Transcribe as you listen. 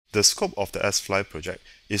The scope of the SFly project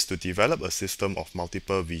is to develop a system of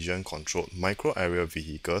multiple vision-controlled micro-area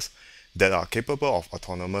vehicles that are capable of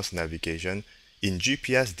autonomous navigation in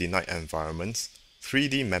GPS-denied environments,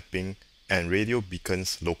 3D mapping, and radio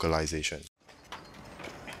beacons localization.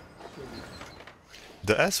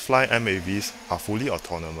 The SFly MAVs are fully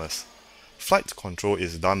autonomous. Flight control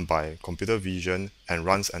is done by computer vision and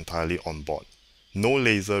runs entirely on board. No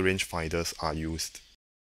laser rangefinders are used.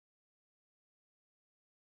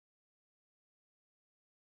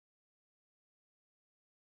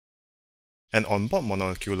 An onboard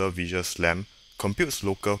monocular visual lamp computes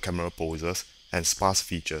local camera poses and sparse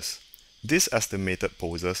features. These estimated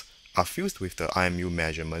poses are fused with the IMU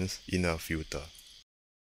measurements in a filter.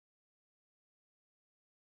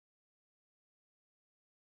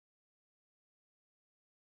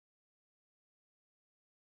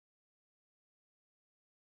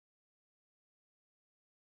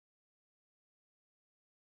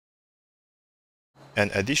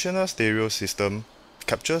 An additional stereo system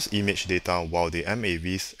captures image data while the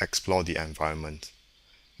MAVs explore the environment.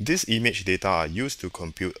 These image data are used to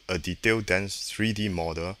compute a detailed dense 3D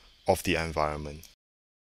model of the environment.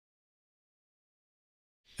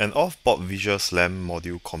 An off-board visual SLAM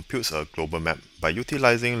module computes a global map by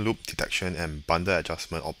utilizing loop detection and bundle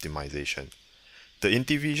adjustment optimization. The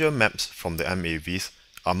individual maps from the MAVs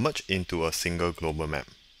are merged into a single global map.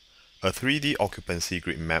 A 3D occupancy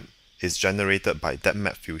grid map is generated by depth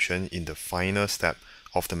map fusion in the final step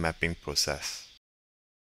of the mapping process.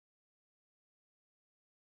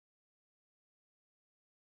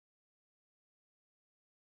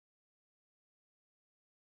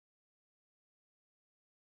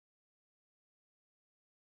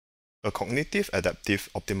 A cognitive adaptive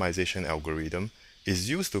optimization algorithm is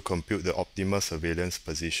used to compute the optimal surveillance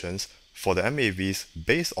positions for the MAVs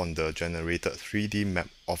based on the generated 3D map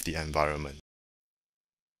of the environment.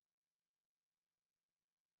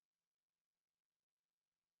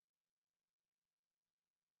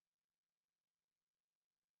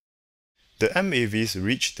 The MAVs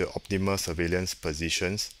reach the optimal surveillance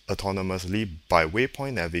positions autonomously by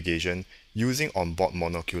waypoint navigation using onboard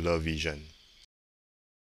monocular vision.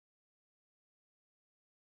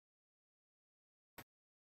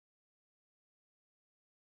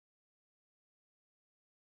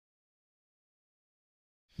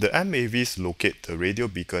 The MAVs locate the radio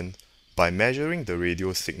beacon by measuring the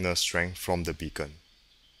radio signal strength from the beacon.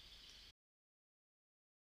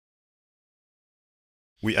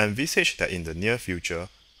 We envisage that in the near future,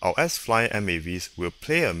 our SFly MAVs will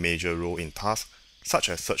play a major role in tasks such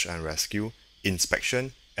as search and rescue,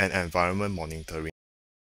 inspection, and environment monitoring.